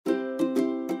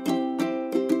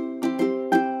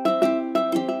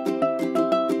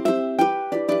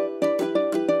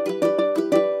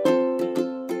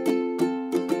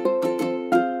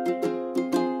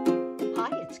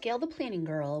Planning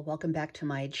Girl, welcome back to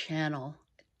my channel.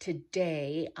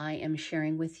 Today I am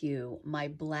sharing with you my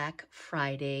Black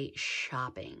Friday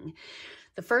shopping.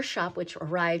 The first shop, which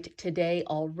arrived today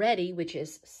already, which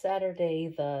is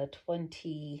Saturday the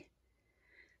 26th,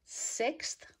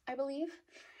 I believe,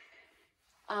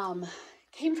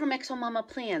 came from Exo Mama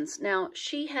Plans. Now,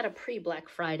 she had a pre-Black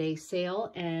Friday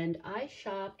sale, and I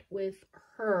shopped with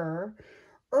her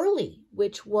early,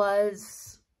 which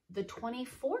was the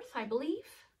 24th, I believe.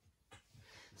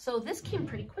 So this came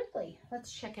pretty quickly.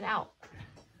 Let's check it out.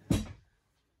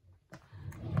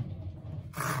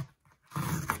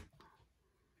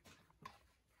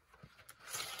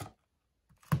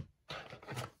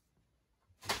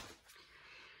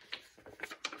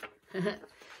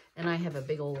 And I have a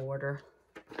big old order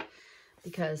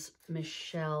because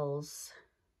Michelle's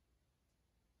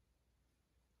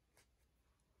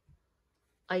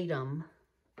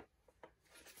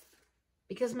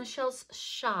Michelle's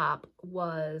shop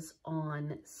was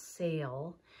on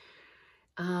sale,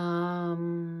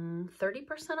 30%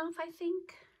 off, I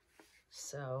think.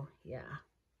 So yeah.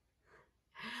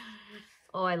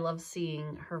 Oh, I love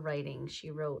seeing her writing.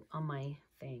 She wrote on my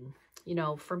thing, you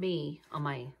know, for me on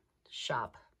my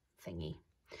shop thingy.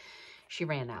 She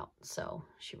ran out, so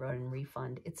she wrote in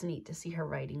refund. It's neat to see her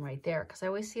writing right there because I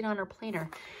always see it on her planner.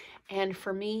 And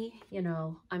for me, you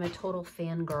know, I'm a total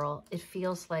fangirl. It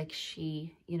feels like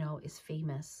she, you know, is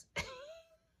famous.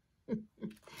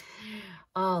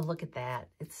 Oh, look at that.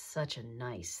 It's such a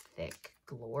nice, thick,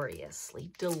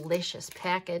 gloriously delicious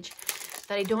package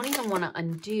that I don't even want to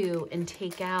undo and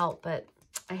take out, but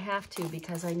I have to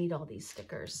because I need all these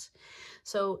stickers.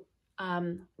 So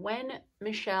when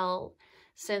Michelle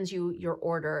sends you your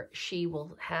order, she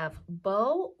will have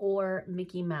Bo or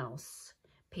Mickey Mouse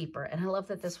paper. And I love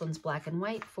that this one's black and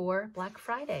white for Black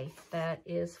Friday. That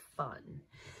is fun.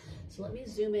 So let me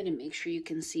zoom in and make sure you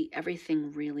can see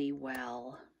everything really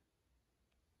well.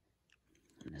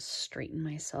 I'm going to straighten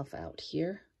myself out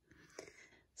here.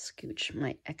 Scooch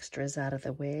my extras out of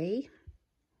the way.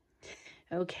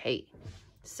 Okay,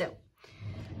 so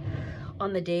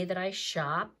on the day that I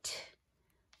shopped,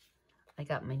 I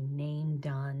got my name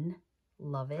done.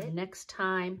 Love it. Next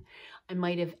time, I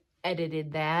might have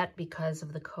edited that because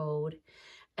of the code.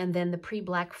 And then the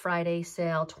pre-Black Friday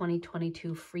sale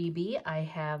 2022 freebie, I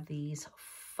have these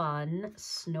fun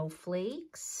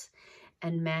snowflakes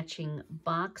and matching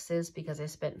boxes because I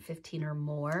spent 15 or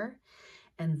more.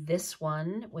 And this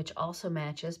one, which also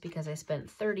matches because I spent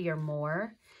 30 or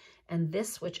more. And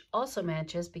this, which also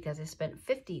matches because I spent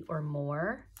 50 or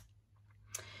more.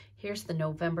 Here's the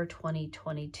November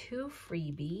 2022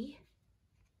 freebie.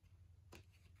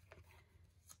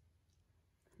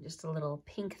 Just a little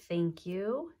pink thank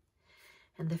you.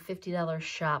 And the $50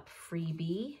 shop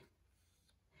freebie.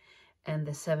 And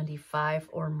the 75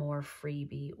 or more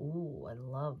freebie. Ooh, I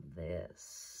love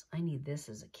this. I need this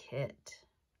as a kit.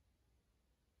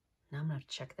 Now I'm going to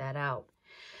check that out.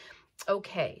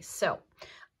 Okay, so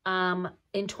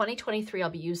in 2023, I'll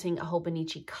be using a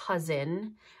Hobonichi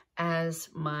Cousin as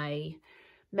my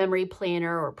memory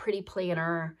planner or pretty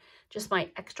planner, just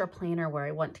my extra planner where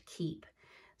I want to keep.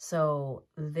 So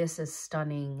this is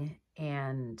stunning,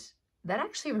 and that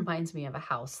actually reminds me of a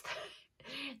house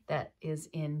that is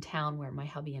in town where my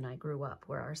hubby and I grew up,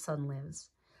 where our son lives.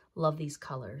 Love these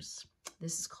colors.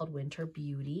 This is called Winter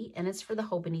Beauty, and it's for the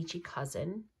Hobonichi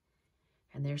Cousin.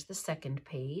 And there's the second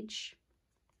page.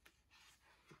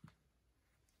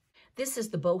 This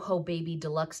is the Boho Baby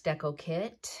Deluxe Deco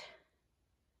Kit.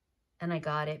 And I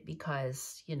got it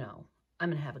because, you know, I'm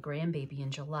going to have a grandbaby in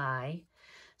July.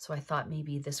 So I thought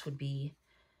maybe this would be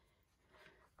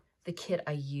the kit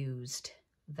I used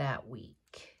that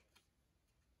week.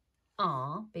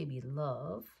 Aw, baby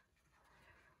love.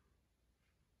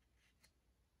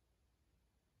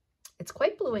 It's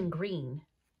quite blue and green.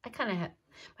 I kind of have,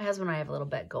 my husband and I have a little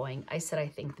bet going. I said I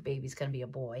think the baby's going to be a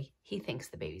boy. He thinks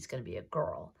the baby's going to be a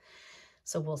girl.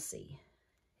 So we'll see.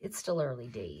 It's still early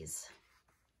days.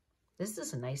 This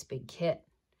is a nice big kit.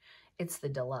 It's the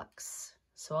deluxe.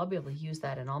 So I'll be able to use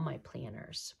that in all my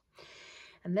planners.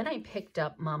 And then I picked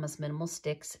up Mama's Minimal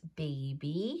Sticks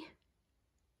Baby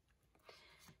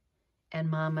and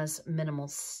Mama's Minimal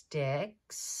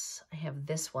Sticks. I have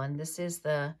this one. This is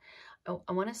the, oh,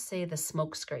 I want to say the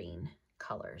smokescreen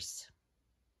colors.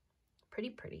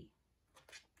 Pretty.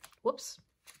 Whoops.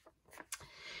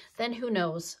 Then who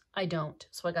knows? I don't.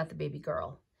 So I got the baby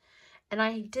girl. And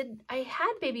I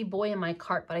had baby boy in my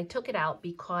cart, but I took it out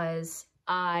because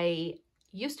I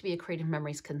used to be a Creative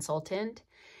Memories consultant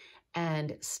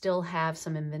and still have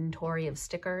some inventory of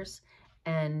stickers.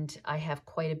 And I have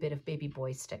quite a bit of baby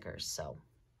boy stickers. So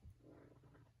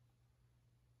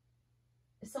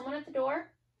Is someone at the door?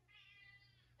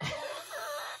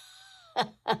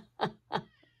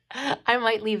 I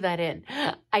might leave that in.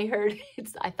 I heard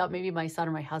I thought maybe my son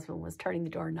or my husband was turning the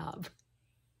doorknob.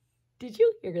 Did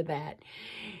you hear that?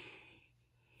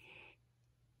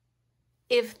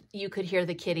 If you could hear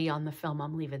the kitty on the film,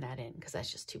 I'm leaving that in because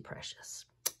that's just too precious.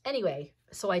 Anyway,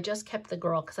 so I just kept the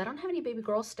girl because I don't have any baby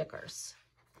girl stickers.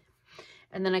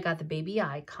 And then I got the baby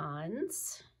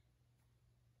icons.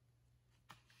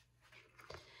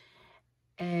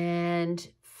 And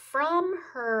from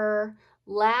her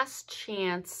last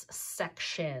chance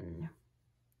section,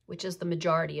 which is the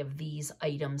majority of these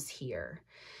items here,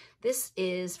 this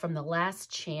is from the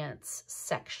last chance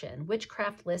section,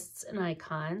 Witchcraft Lists and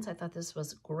Icons. I thought this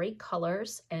was great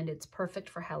colors and it's perfect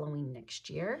for Halloween next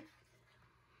year.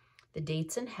 The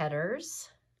dates and headers.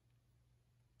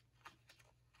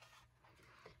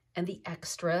 And the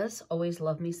extras, always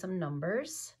love me some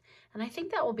numbers. And I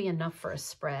think that will be enough for a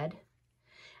spread.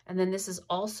 And then this is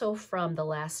also from the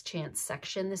last chance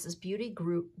section. This is Beauty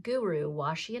Guru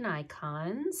Washi and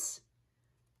Icons.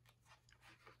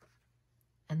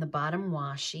 And the bottom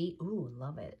washi, ooh,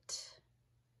 love it.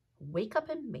 Wake Up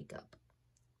and Makeup.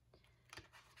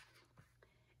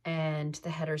 And the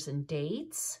headers and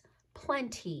dates.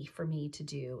 Plenty for me to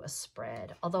do a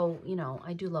spread. Although, you know,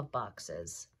 I do love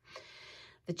boxes.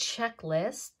 The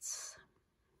checklists.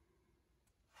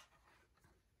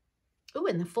 Ooh,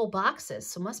 and the full boxes.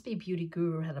 So must be Beauty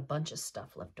Guru had a bunch of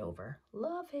stuff left over.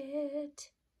 Love it.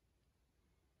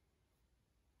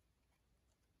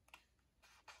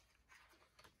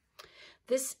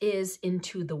 This is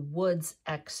Into the Woods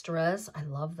extras. I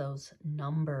love those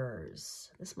numbers.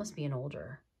 This must be an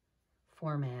older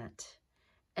format.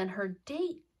 And her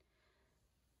date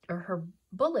or her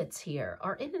bullets here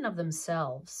are in and of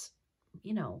themselves,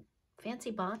 you know,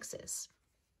 fancy boxes.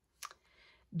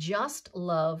 Just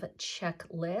Love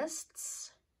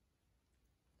checklists.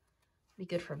 Be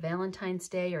good for Valentine's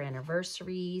Day or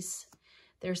anniversaries.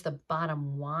 There's the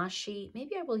bottom washi.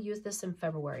 Maybe I will use this in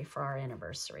February for our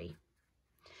anniversary.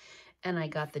 And I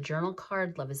got the journal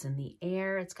card, Love is in the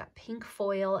Air. It's got pink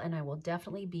foil, and I will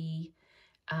definitely be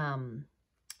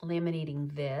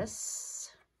laminating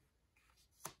this.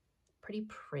 Pretty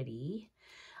pretty.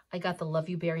 I got the Love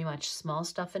You Very Much Small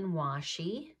Stuff in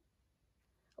washi.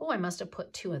 Oh, I must have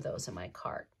put 2 of those in my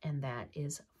cart, and that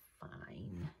is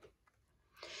fine.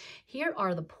 Here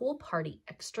are the pool party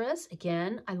extras.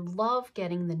 Again, I love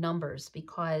getting the numbers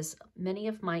because many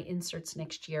of my inserts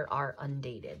next year are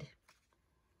undated.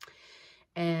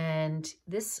 And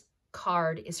this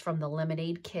card is from the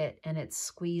Lemonade kit, and it's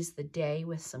Squeeze the Day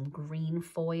with some green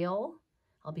foil.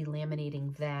 I'll be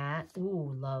laminating that.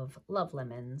 Ooh, love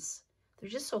lemons. They're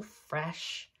just so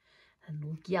fresh,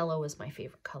 and yellow is my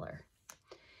favorite color.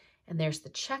 And there's the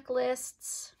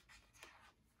checklists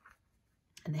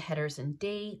and the headers and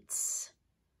dates.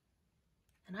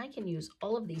 And I can use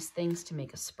all of these things to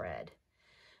make a spread.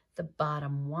 The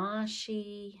bottom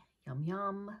washi, yum,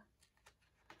 yum.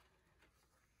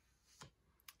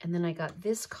 And then I got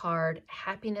this card,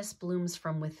 Happiness Blooms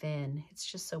from Within. It's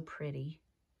just so pretty.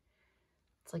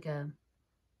 It's like a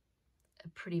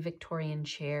pretty Victorian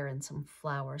chair and some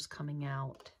flowers coming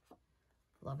out.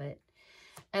 Love it.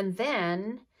 And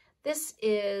then this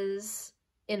is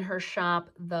in her shop,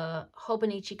 the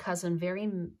Hobonichi Cousin Very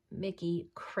Mickey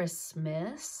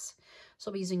Christmas. So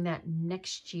I'll be using that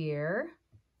next year.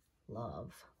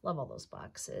 Love all those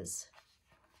boxes.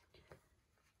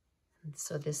 And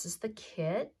so this is the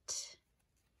kit.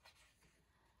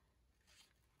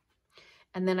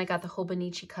 And then I got the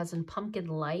Hobonichi Cousin Pumpkin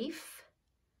Life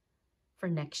for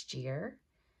next year.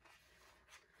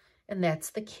 And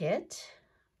that's the kit.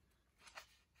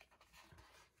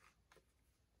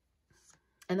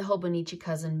 And the Hobonichi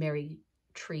Cousin Merry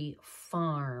Tree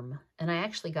Farm. And I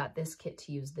actually got this kit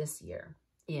to use this year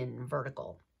in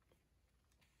vertical.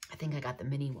 I think I got the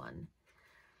mini one.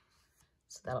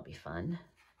 So that'll be fun.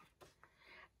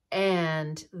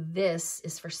 And this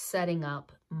is for setting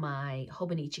up my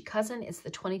Hobonichi Cousin. It's the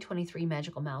 2023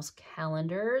 Magical Mouse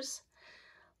calendars.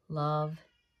 Love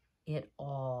it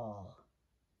all.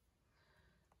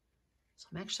 So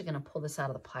I'm actually going to pull this out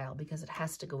of the pile because it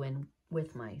has to go in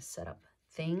with my setup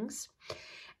things.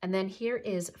 And then here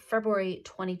is February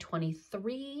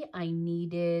 2023. I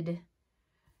needed,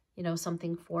 you know,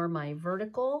 something for my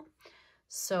vertical.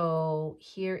 So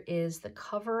here is the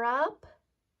cover up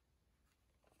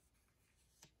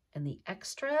and the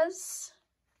extras,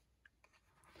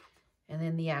 and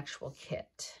then the actual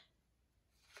kit.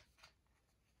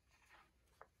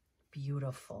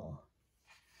 Beautiful.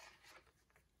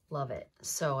 Love it.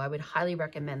 So I would highly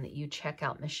recommend that you check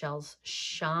out Michelle's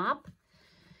shop.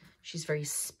 She's very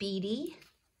speedy,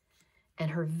 and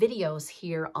her videos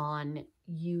here on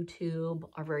YouTube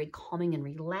are very calming and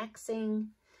relaxing.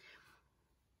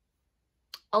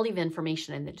 I'll leave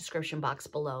information in the description box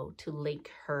below to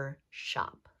link her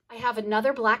shop. I have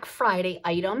another Black Friday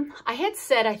item. I had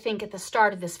said, I think at the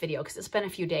start of this video, because it's been a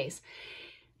few days,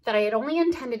 that I had only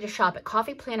intended to shop at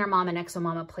Coffee Planner Mom and Exo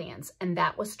Mama Plans, and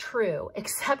that was true,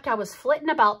 except I was flitting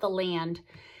about the land,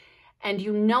 and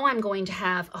you know I'm going to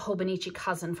have a Hobonichi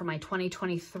cousin for my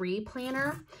 2023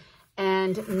 planner,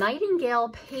 and Nightingale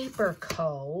Paper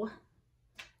Co.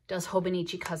 does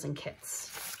Hobonichi cousin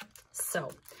kits.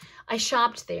 So I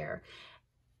shopped there,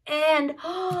 and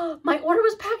my order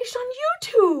was packaged on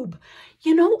YouTube.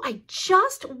 You know, I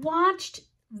just watched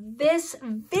this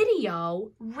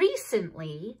video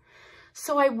recently,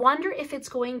 so I wonder if it's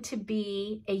going to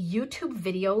be a YouTube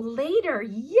video later.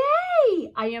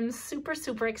 Yay! I am super,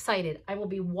 super excited. I will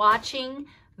be watching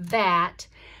that,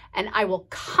 and I will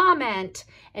comment,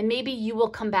 and maybe you will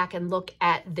come back and look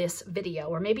at this video,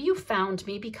 or maybe you found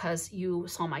me because you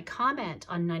saw my comment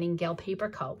on Nightingale Paper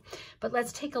Co. But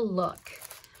let's take a look.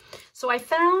 So I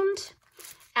found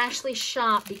Ashley's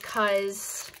shop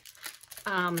because,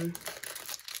 and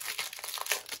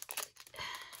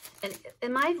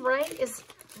am I right? Is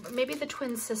maybe the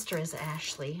twin sister is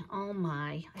Ashley? Oh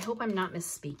my, I hope I'm not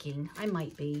misspeaking. I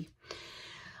might be.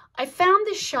 I found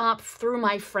this shop through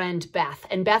my friend Beth.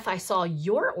 And Beth, I saw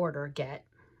your order get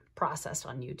processed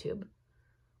on YouTube.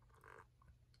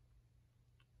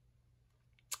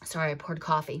 Sorry, I poured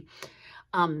coffee.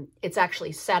 It's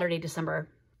actually Saturday, December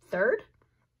 3rd.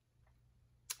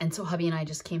 And so hubby and I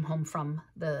just came home from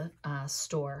the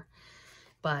store.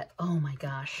 But, oh my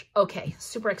gosh. Okay,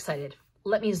 super excited.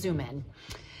 Let me zoom in.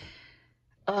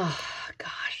 Oh,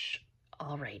 gosh.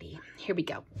 Alrighty, here we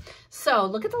go. So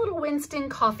look at the little Winston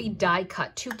coffee die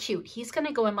cut. Too cute. He's going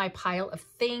to go in my pile of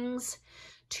things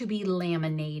to be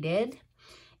laminated.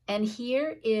 And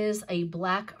here is a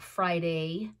Black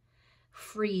Friday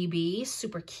freebie.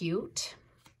 Super cute.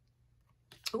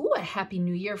 Ooh, a Happy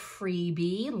New Year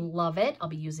freebie. Love it. I'll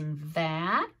be using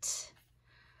that.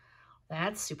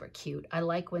 That's super cute. I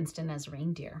like Winston as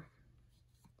reindeer.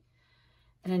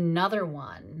 And another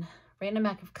one. Random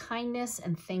act of kindness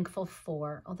and thankful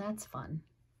for. Oh, that's fun.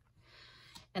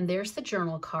 And there's the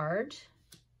journal card.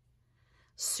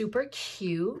 Super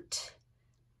cute.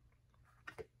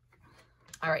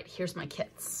 All right, here's my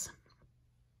kits.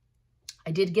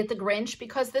 I did get the Grinch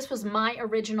because this was my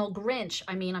original Grinch.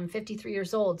 I mean, I'm 53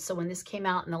 years old, so when this came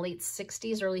out in the late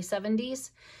 60s, early 70s,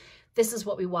 this is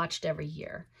what we watched every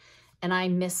year. And I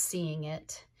miss seeing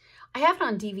it. I have it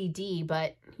on DVD,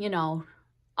 but, you know,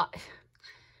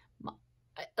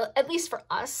 at least for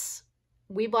us,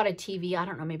 we bought a TV, I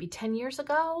don't know, maybe 10 years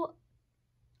ago,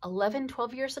 11,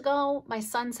 12 years ago. My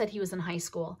son said he was in high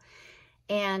school,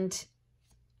 and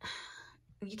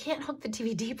you can't hook the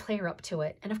DVD player up to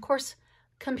it. And of course,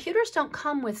 computers don't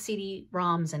come with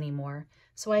CD-ROMs anymore.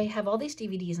 So I have all these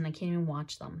DVDs and I can't even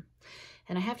watch them.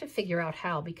 And I have to figure out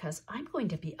how, because I'm going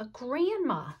to be a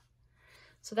grandma.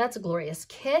 So that's a glorious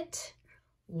kit.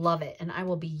 Love it. And I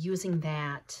will be using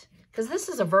that because this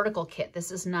is a vertical kit.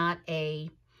 This is not a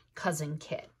cousin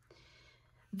kit.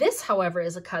 This, however,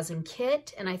 is a cousin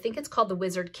kit, and I think it's called the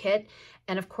Wizard Kit.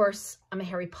 And of course, I'm a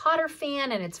Harry Potter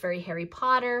fan, and it's very Harry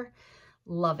Potter.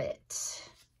 Love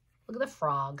it. Look at the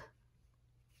frog.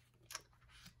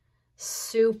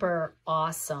 Super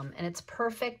awesome. And it's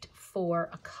perfect for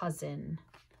a cousin.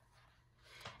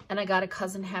 And I got a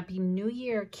cousin Happy New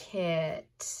Year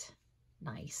kit.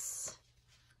 Nice.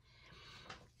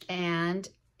 And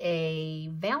a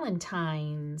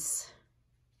Valentine's.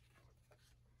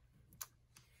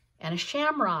 And a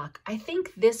shamrock. I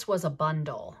think this was a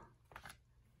bundle.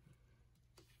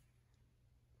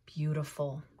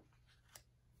 Beautiful.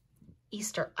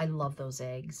 Easter, I love those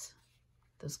eggs.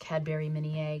 Those Cadbury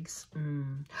mini eggs.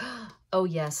 Oh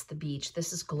yes, the beach.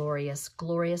 This is glorious,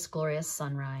 glorious, glorious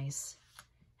sunrise.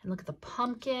 And look at the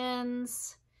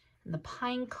pumpkins and the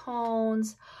pine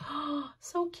cones. Oh,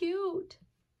 so cute.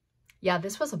 Yeah,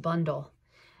 this was a bundle.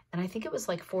 And I think it was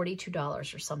like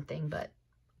 $42 or something, but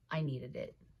I needed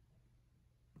it.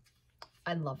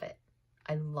 I love it.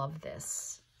 I love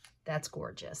this. That's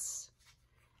gorgeous.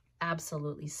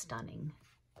 Absolutely stunning.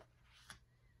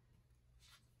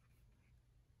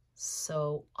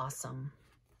 So awesome.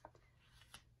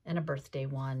 And a birthday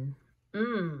one.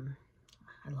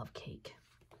 I love cake.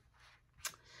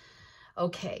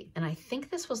 Okay, and I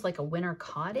think this was like a winter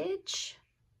cottage.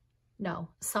 No,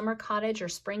 summer cottage or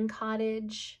spring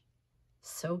cottage.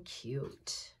 So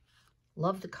cute.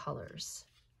 Love the colors.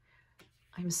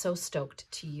 I'm so stoked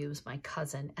to use my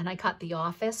cousin. And I got The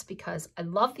Office because I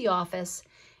love The Office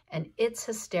and it's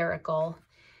hysterical.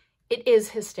 It is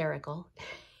hysterical.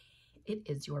 It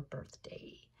is your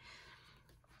birthday.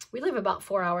 We live about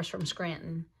 4 hours from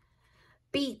Scranton.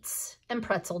 Beets and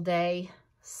Pretzel Day.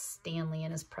 Stanley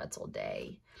and his Pretzel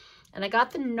Day. And I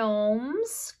got the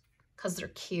gnomes because they're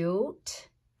cute.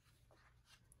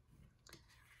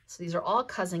 So these are all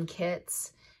cousin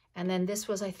kits. And then this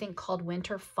was, I think, called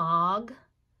Winter Fog.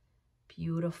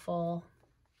 Beautiful.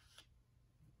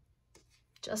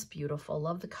 Just beautiful.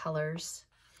 Love the colors.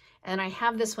 And I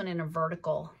have this one in a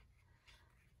vertical.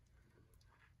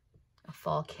 A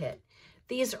fall kit.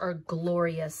 These are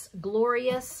glorious.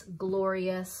 Glorious,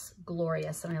 glorious,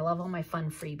 glorious. And I love all my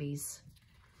fun freebies.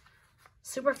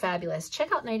 Super fabulous.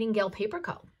 Check out Nightingale Paper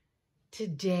Co.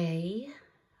 Today,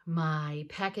 my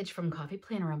package from Coffee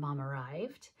Planner Mom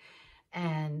arrived.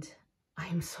 And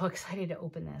I'm so excited to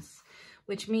open this,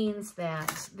 which means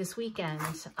that this weekend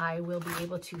I will be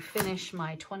able to finish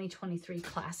my 2023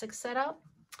 Classic setup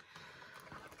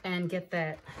and get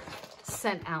that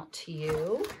sent out to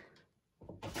you.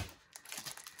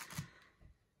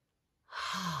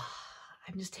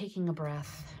 I'm just taking a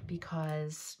breath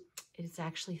because it's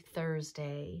actually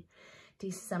Thursday,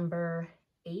 December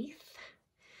 8th.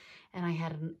 And I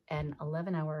had an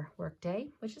 11-hour work day,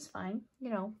 which is fine. You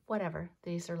know, whatever.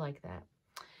 Days are like that.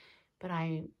 But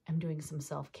I am doing some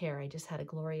self-care. I just had a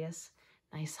glorious,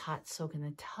 nice hot soak in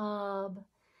the tub.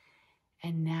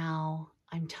 And now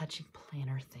I'm touching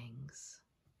planner things.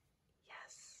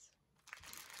 Yes.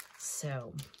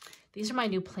 So these are my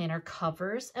new planner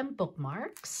covers and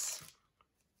bookmarks.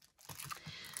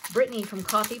 Brittany from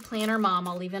Coffee Planner Mom,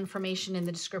 I'll leave information in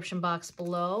the description box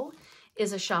below,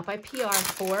 is a shop I PR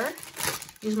for.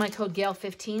 Use my code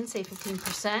GALE15, save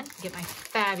 15%, get my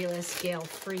fabulous Gale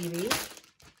freebie.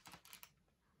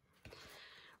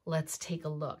 Let's take a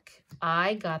look.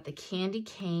 I got the Candy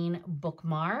Cane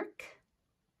bookmark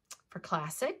for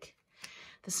Classic,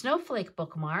 the Snowflake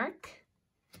bookmark,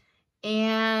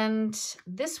 and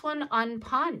this one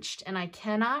unpunched, and I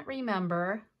cannot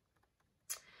remember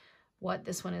what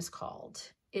this one is called.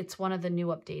 It's one of the new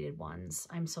updated ones.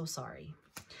 I'm so sorry.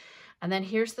 And then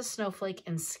here's the Snowflake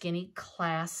and Skinny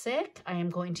Classic. I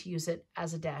am going to use it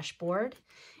as a dashboard.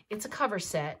 It's a cover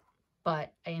set,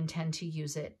 but I intend to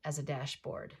use it as a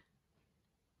dashboard.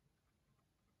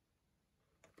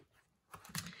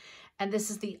 And this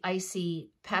is the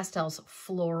Icy Pastels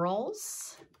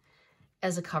Florals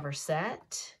as a cover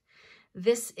set.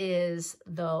 This is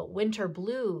the Winter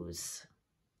Blues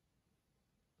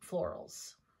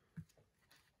Florals.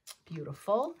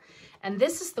 Beautiful. And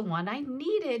this is the one I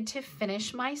needed to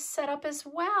finish my setup as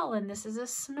well. And this is a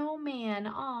snowman.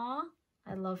 Aw,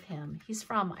 I love him. He's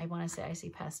from, I want to say, Icy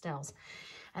Pastels.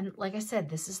 And like I said,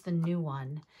 this is the new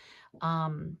one.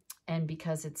 And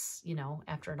because it's, you know,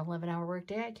 after an 11-hour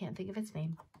workday, I can't think of its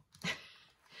name.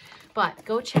 But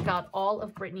go check out all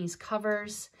of Brittany's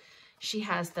covers. She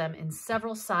has them in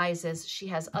several sizes. She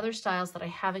has other styles that I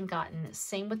haven't gotten.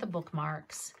 Same with the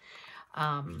bookmarks.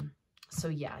 So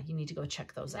yeah, you need to go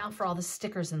check those out. For all the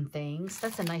stickers and things,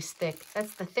 that's a nice thick,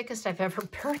 that's the thickest I've ever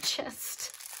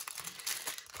purchased.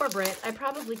 Poor Brit, I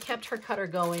probably kept her cutter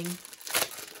going.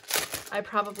 I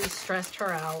probably stressed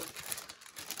her out.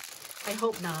 I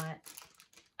hope not.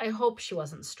 I hope she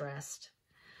wasn't stressed.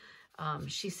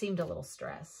 She seemed a little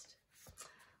stressed.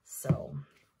 So,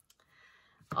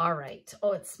 all right.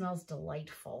 Oh, it smells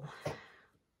delightful.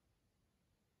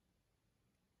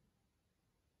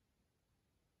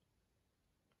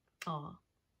 Aw.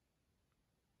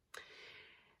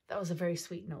 That was a very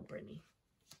sweet note, Brittany.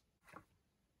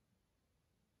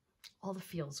 All the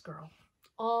feels, girl.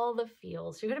 All the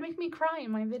feels. You're going to make me cry in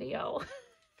my video.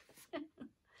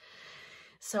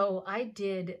 So I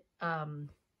did,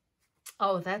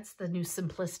 oh, that's the new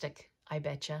Simplistic, I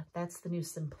betcha. That's the new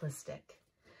Simplistic.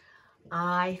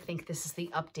 I think this is the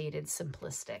updated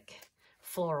Simplistic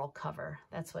floral cover.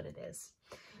 That's what it is.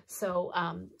 So,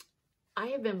 I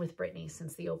have been with Brittany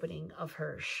since the opening of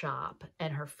her shop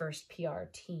and her first PR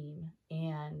team,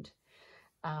 and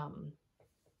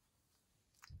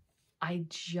I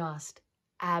just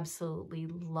absolutely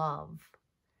love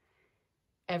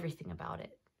everything about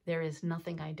it. There is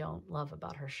nothing I don't love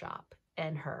about her shop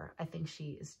and her. I think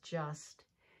she is just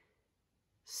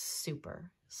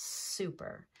super,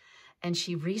 super. And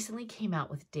she recently came out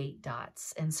with date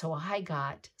dots, and so I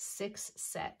got 6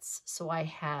 sets. So I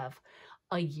have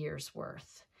a year's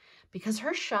worth because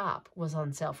her shop was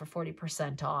on sale for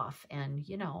 40% off. And,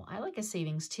 you know, I like a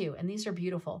savings too. And these are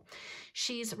beautiful.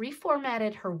 She's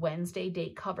reformatted her Wednesday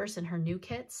date covers in her new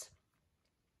kits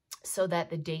so that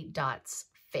the date dots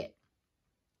fit.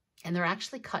 And they're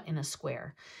actually cut in a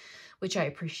square, which I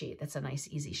appreciate. That's a nice,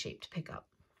 easy shape to pick up.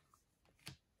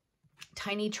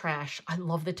 Tiny Trash. I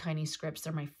love the tiny scripts.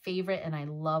 They're my favorite, and I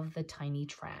love the Tiny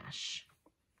Trash.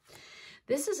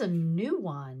 This is a new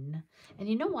one. And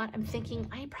you know what? I'm thinking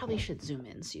I probably should zoom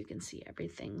in so you can see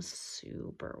everything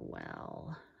super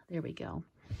well. There we go.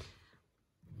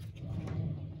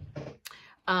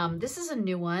 This is a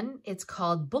new one. It's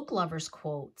called Book Lovers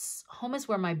Quotes. Home is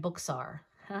where my books are.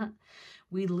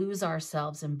 We lose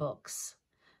ourselves in books.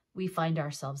 We find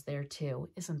ourselves there too.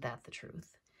 Isn't that the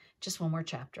truth? Just one more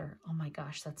chapter. Oh my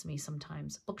gosh, that's me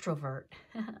sometimes. Booktrovert.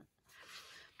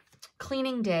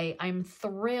 Cleaning Day. I'm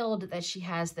thrilled that she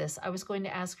has this. I was going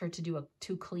to ask her to do a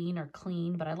To Clean or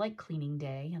Clean, but I like Cleaning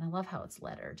Day, and I love how it's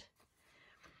lettered.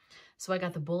 So I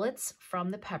got the bullets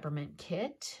from the Peppermint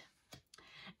Kit.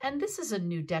 And this is a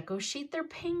new deco sheet. They're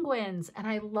penguins, and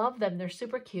I love them. They're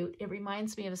super cute. It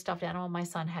reminds me of a stuffed animal my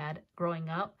son had growing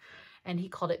up, and he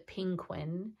called it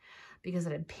Pinguin because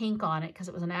it had pink on it because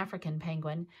it was an African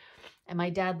penguin. And my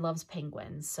dad loves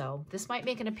penguins, so this might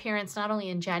make an appearance not only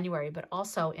in January, but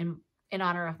also in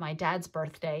honor of my dad's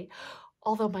birthday,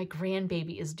 although my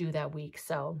grandbaby is due that week,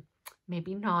 so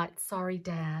maybe not. Sorry,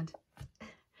 Dad.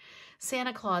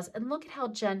 Santa Claus, and look at how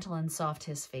gentle and soft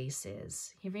his face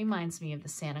is. He reminds me of the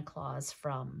Santa Claus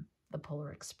from the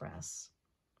Polar Express.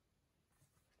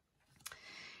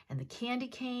 And the candy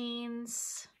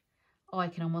canes. Oh, I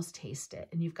can almost taste it.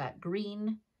 And you've got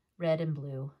green, red, and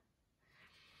blue.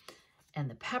 And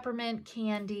the peppermint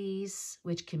candies,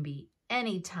 which can be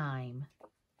anytime.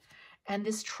 And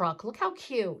this truck, look how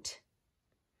cute.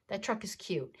 That truck is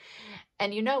cute.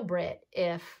 And you know, Britt,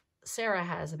 if Sarah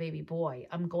has a baby boy,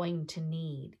 I'm going to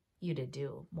need you to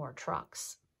do more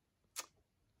trucks,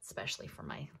 especially for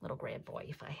my little grand boy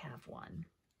if I have one.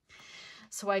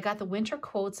 So I got the winter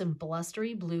quotes in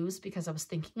blustery blues because I was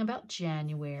thinking about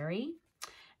January,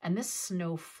 and this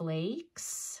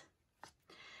snowflakes,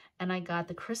 and I got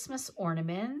the Christmas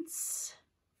ornaments,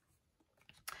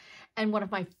 and one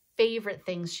of my favorite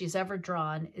things she's ever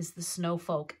drawn is the snow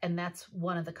folk, and that's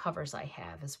one of the covers I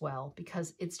have as well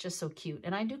because it's just so cute.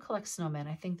 And I do collect snowmen.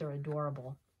 I think they're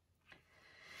adorable.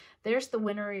 There's the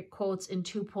winter quotes in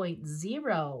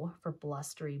 2.0 for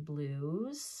blustery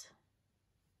blues.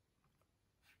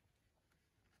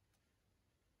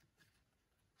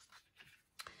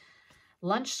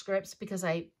 Lunch scripts because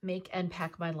I make and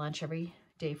pack my lunch every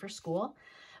day for school.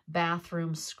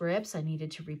 Bathroom scripts, I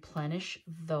needed to replenish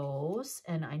those,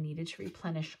 and I needed to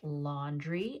replenish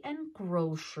laundry and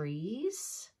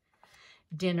groceries.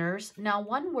 Dinners. Now,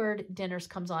 one word, dinners,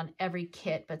 comes on every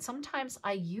kit, but sometimes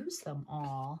I use them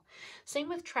all. Same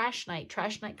with Trash Night.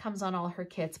 Trash Night comes on all her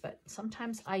kits, but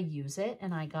sometimes I use it,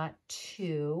 and I got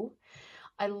 2.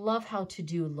 I love how To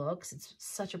Do looks. It's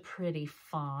such a pretty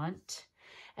font.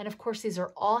 And of course, these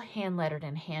are all hand-lettered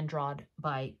and hand-drawn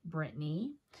by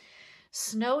Brittany.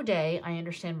 Snow Day, I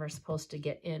understand we're supposed to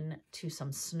get into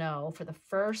some snow for the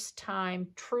first time,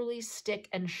 truly stick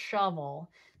and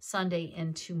shovel Sunday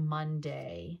into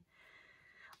Monday.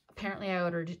 Apparently I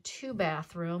ordered 2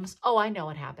 bathrooms. Oh, I know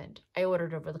what happened. I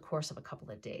ordered over the course of a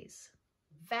couple of days.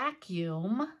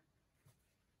 Vacuum.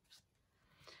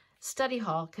 Study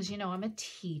hall, because you know I'm a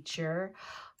teacher.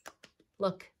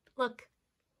 Look, look,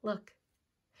 look.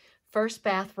 First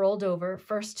bath rolled over,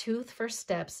 first tooth, first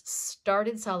steps,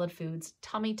 started solid foods,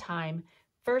 tummy time,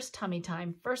 first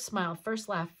smile, first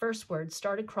laugh, first word,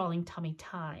 started crawling, tummy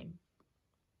time.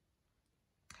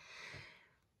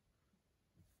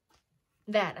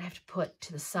 That I have to put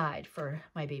to the side for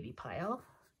my baby pile.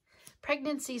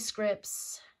 Pregnancy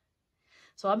scripts.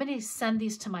 So I'm going to send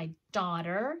these to my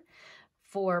daughter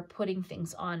for putting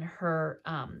things on her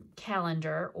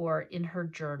calendar or in her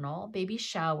journal. Baby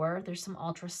shower, there's some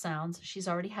ultrasounds. She's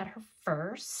already had her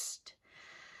first.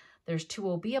 There's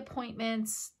 2 OB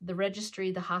appointments, the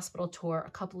registry, the hospital tour,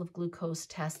 a couple of glucose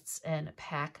tests, and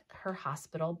pack her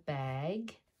hospital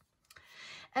bag.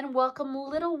 And welcome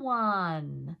little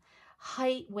one.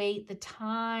 Height, weight, the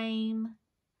time,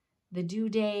 the due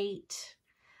date.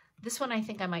 This one I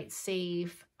think I might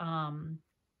save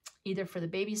either for the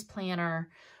baby's planner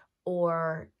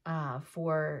or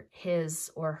for his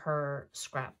or her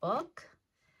scrapbook.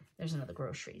 There's another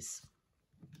groceries.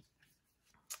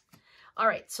 All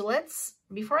right, so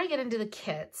before I get into the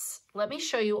kits, let me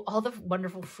show you all the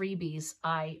wonderful freebies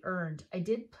I earned. I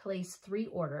did place 3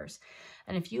 orders,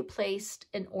 and if you placed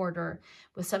an order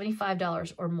with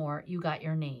 $75 or more, you got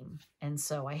your name. And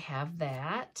so I have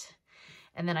that.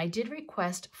 And then I did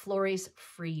request Florrie's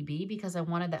freebie because I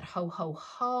wanted that ho, ho,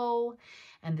 ho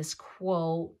and this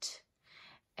quote.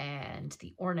 And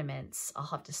the ornaments, I'll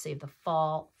have to save the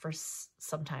fall for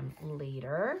sometime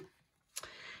later.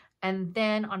 And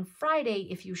then on Friday,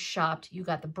 if you shopped, you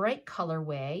got the bright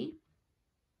colorway.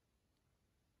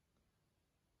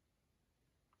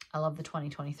 I love the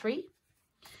 2023.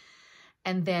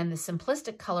 And then the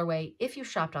simplistic colorway, if you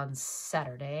shopped on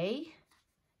Saturday,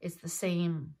 it's the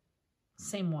same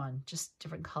one, just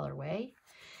different colorway.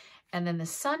 And then the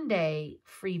Sunday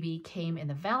freebie came in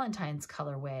the Valentine's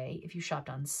colorway if you shopped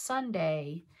on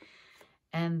Sunday.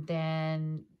 And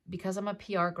then because I'm a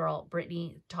PR girl,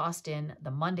 Brittany tossed in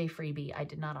the Monday freebie. I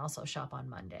did not also shop on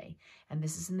Monday. And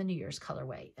this is in the New Year's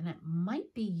colorway. And it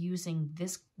might be using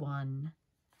this one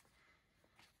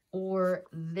or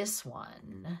this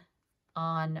one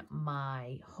on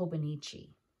my Hobonichi.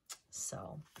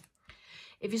 So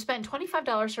if you spent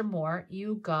 $25 or more,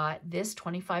 you got this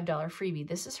 $25 freebie.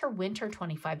 This is her winter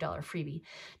 $25 freebie.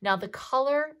 Now the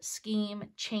color scheme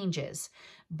changes,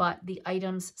 but the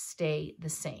items stay the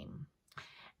same.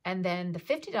 And then the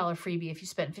 $50 freebie, if you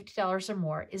spent $50 or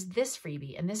more, is this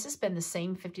freebie. And this has been the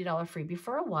same $50 freebie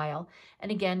for a while.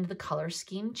 And again, the color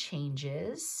scheme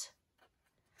changes.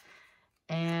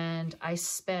 And I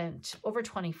spent over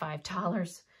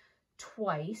 $25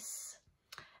 twice.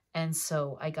 And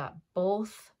so I got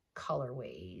both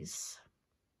colorways.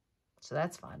 So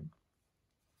that's fun.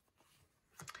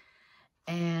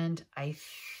 And I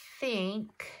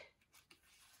think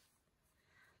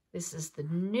this is the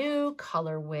new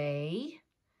colorway.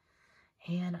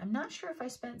 And I'm not sure if I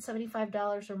spent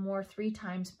 $75 or more 3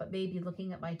 times, but maybe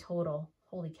looking at my total.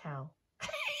 Holy cow.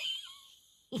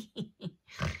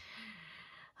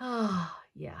 Oh,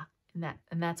 yeah.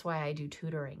 And that's why I do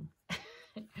tutoring.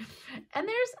 And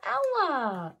there's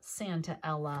Ella, Santa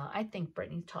Ella. I think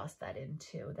Brittany tossed that in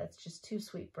too. That's just too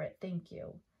sweet, Britt. Thank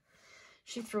you.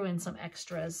 She threw in some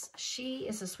extras. She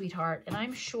is a sweetheart, and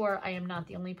I'm sure I am not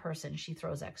the only person she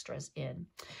throws extras in.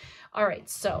 All right,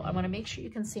 so I want to make sure you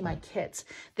can see my kits.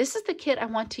 This is the kit I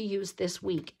want to use this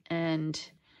week, and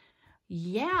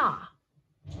yeah,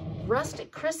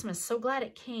 Rustic Christmas. So glad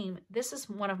it came. This is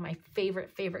one of my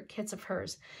favorite kits of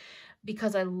hers,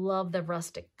 because I love the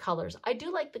rustic colors. I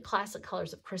do like the classic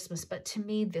colors of Christmas, but to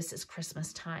me, this is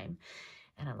Christmas time.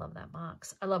 And I love that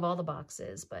box. I love all the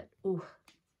boxes, but ooh.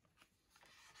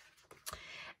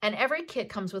 And every kit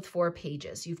comes with 4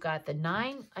 pages. You've got the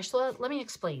 9, actually, let me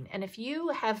explain. And if you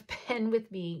have been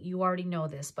with me, you already know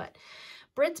this, but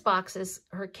Brit's boxes,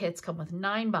 her kits come with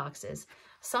 9 boxes.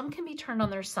 Some can be turned on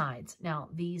their sides. Now,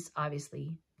 these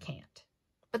obviously can't,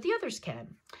 but the others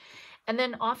can. And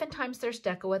then oftentimes there's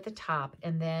deco at the top,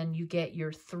 and then you get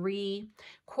your 3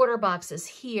 quarter boxes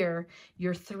here,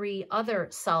 your 3 other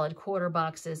solid quarter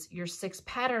boxes, your 6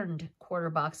 patterned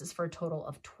quarter boxes for a total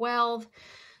of 12,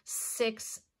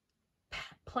 6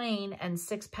 plain and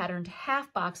 6 patterned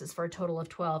half boxes for a total of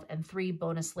 12, and 3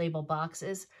 bonus label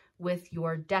boxes with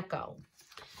your deco.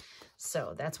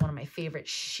 So that's one of my favorite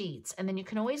sheets. And then you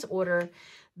can always order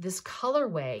this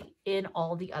colorway in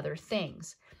all the other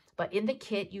things. But in the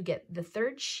kit, you get the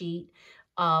 3rd sheet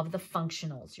of the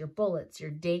functionals, your bullets, your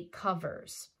date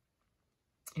covers,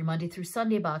 your Monday through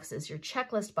Sunday boxes, your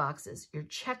checklist boxes, your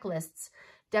checklists,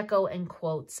 deco, and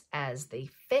quotes as they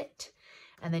fit.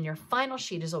 And then your final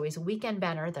sheet is always a weekend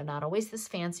banner. They're not always this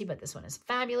fancy, but this one is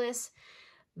fabulous.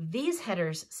 These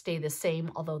headers stay the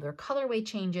same, although their colorway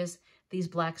changes. These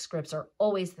black scripts are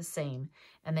always the same.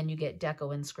 And then you get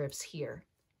deco and scripts here.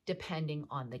 Depending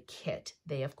on the kit,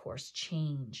 they of course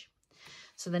change.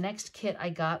 So the next kit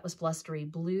I got was Blustery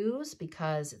Blues,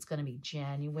 because it's going to be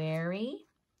January.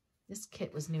 This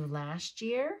kit was new last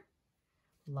year.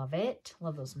 Love it.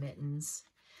 Love those mittens.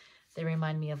 They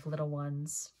remind me of little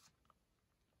ones.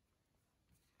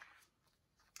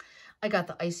 I got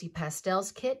the Icy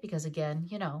Pastels kit because, again,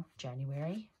 you know,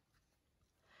 January.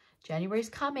 January's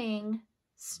coming.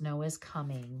 Snow is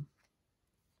coming.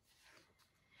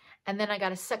 And then I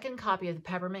got a 2nd copy of the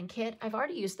Peppermint kit. I've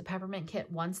already used the Peppermint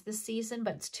kit once this season,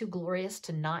 but it's too glorious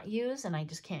to not use, and I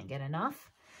just can't get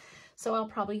enough. So I'll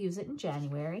probably use it in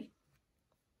January.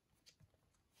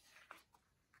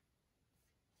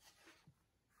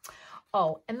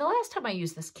 Oh, and the last time I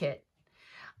used this kit,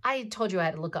 I told you I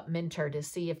had to look up minter to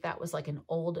see if that was like an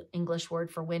old English word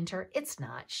for winter. It's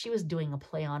not. She was doing a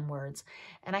play on words.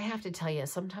 And I have to tell you,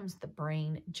 sometimes the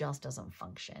brain just doesn't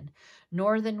function.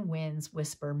 Northern winds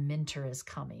whisper minter is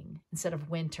coming. Instead of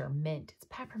winter, mint. It's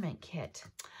Peppermint kit.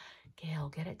 Gail,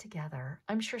 get it together.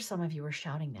 I'm sure some of you are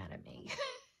shouting that at me.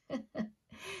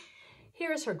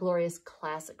 Here's her glorious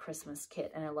classic Christmas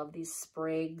kit. And I love these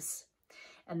sprigs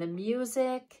and the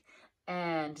music.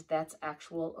 And that's a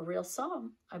real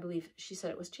song. I believe she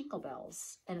said it was Jingle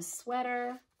Bells. And a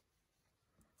sweater.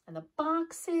 And the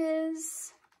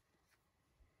boxes.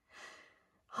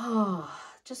 Oh,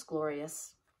 just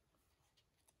glorious.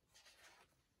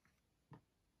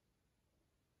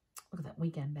 Look at that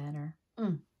weekend banner.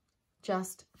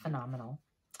 Just phenomenal.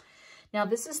 Now,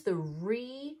 this is the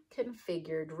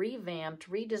reconfigured, revamped,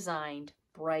 redesigned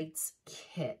Brights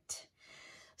kit.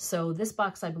 So this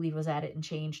box, I believe, was added and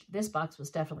changed. This box was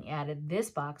definitely added. This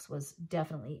box was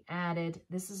definitely added.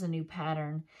 This is a new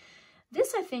pattern.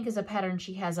 This, I think, is a pattern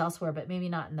she has elsewhere, but maybe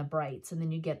not in the Brights. And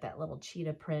then you get that little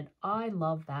cheetah print. I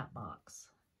love that box.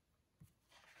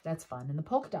 That's fun. And the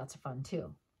polka dots are fun,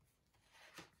 too.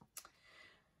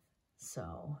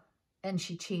 So, and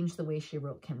she changed the way she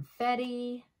wrote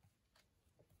confetti.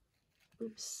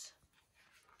 Oops.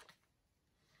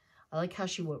 I like how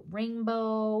she wrote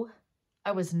rainbow.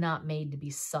 I was not made to be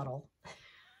subtle.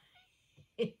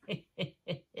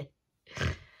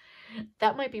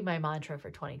 That might be my mantra for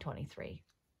 2023.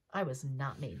 I was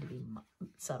not made to be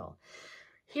subtle.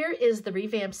 Here is the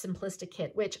revamped simplistic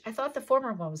kit, which I thought the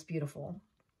former one was beautiful,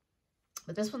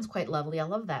 but this one's quite lovely. I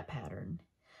love that pattern.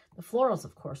 The florals,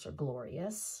 of course, are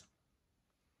glorious.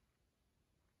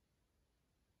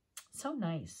 So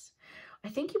nice. I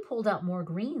think you pulled out more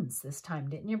greens this time,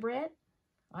 didn't you, Britt?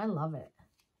 I love it.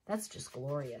 That's just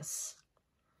glorious.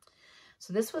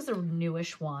 So this was a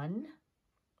newish one.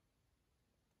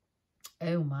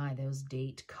 Oh my, those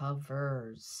date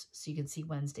covers. So you can see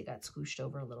Wednesday got scooshed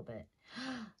over a little bit.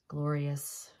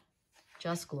 Glorious.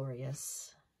 Just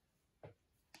glorious.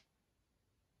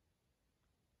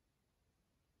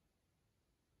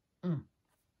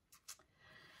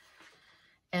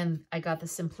 And I got the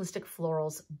Simplistic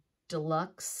Florals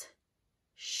Deluxe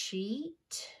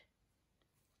sheet.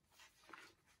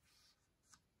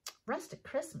 Rustic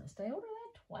Christmas. Did I order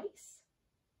that twice?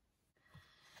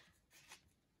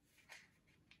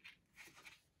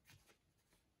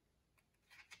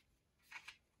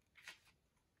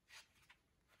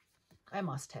 I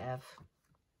must have.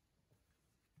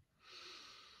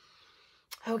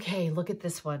 Okay, look at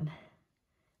this one.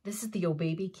 This is the Oh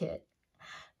Baby kit.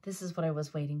 This is what I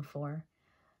was waiting for.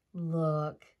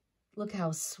 Look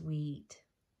how sweet.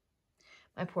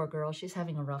 My poor girl, she's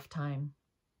having a rough time.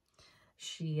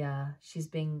 She's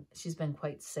been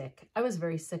quite sick. I was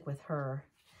very sick with her.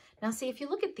 Now see, if you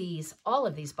look at these, all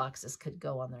of these boxes could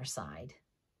go on their side.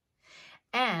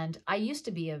 And I used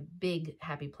to be a big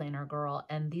Happy Planner girl,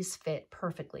 and these fit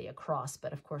perfectly across,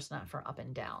 but of course not for up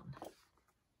and down.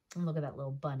 And look at that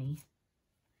little bunny.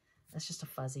 That's just a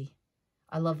fuzzy.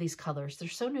 I love these colors. They're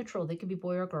so neutral. They could be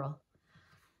boy or girl.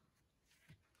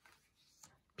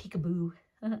 Peekaboo.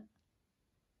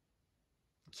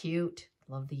 Cute.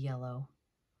 Love the yellow.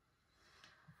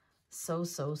 So,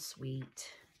 so sweet.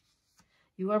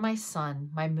 You are my sun,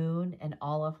 my moon, and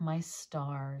all of my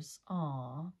stars.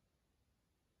 Aw.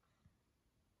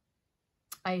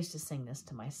 I used to sing this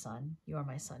to my son. You are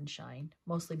my sunshine.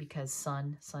 Mostly because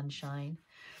sun, sunshine.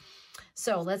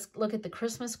 So let's look at the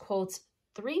Christmas quotes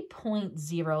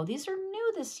 3.0. These are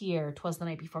new this year. 'Twas the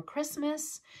Night Before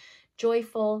Christmas.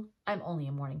 Joyful. I'm only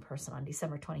a morning person on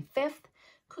December 25th.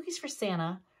 Cookies for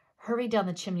Santa. Hurry down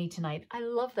the chimney tonight. I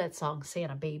love that song,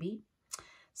 Santa Baby.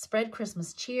 Spread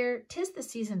Christmas cheer. 'Tis the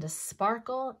season to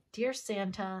sparkle. Dear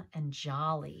Santa, and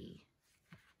jolly.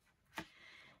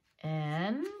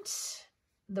 And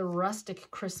the rustic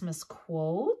Christmas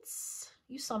quotes.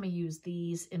 You saw me use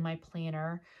these in my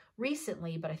planner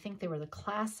recently, but I think they were the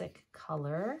classic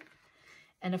color.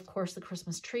 And of course, the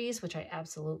Christmas trees, which I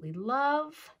absolutely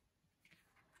love.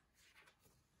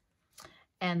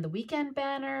 And the weekend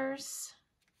banners.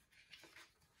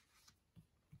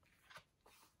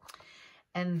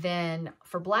 And then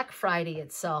for Black Friday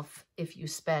itself, if you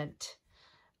spent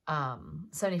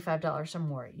 $75 or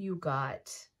more, you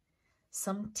got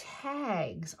some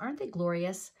tags. Aren't they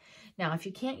glorious? Now, if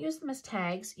you can't use them as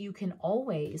tags, you can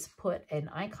always put an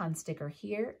icon sticker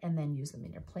here and then use them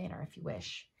in your planner if you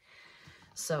wish.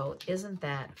 So isn't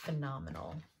that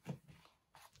phenomenal?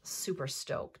 Super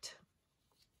stoked.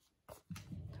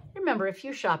 Remember, if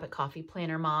you shop at Coffee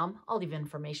Planner Mom, I'll leave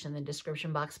information in the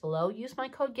description box below. Use my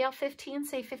code GAL15,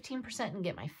 save 15%, and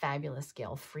get my fabulous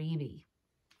GAL freebie.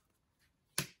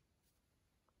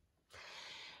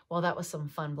 Well, that was some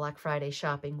fun Black Friday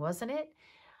shopping, wasn't it?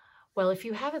 Well, if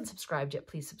you haven't subscribed yet,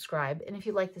 please subscribe. And if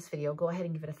you like this video, go ahead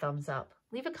and give it a thumbs up.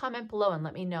 Leave a comment below and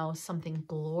let me know something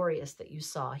glorious that you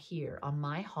saw here on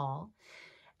my haul.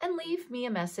 And leave me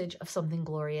a message of something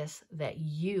glorious that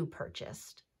you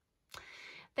purchased.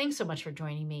 Thanks so much for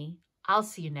joining me. I'll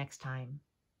see you next time.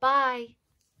 Bye.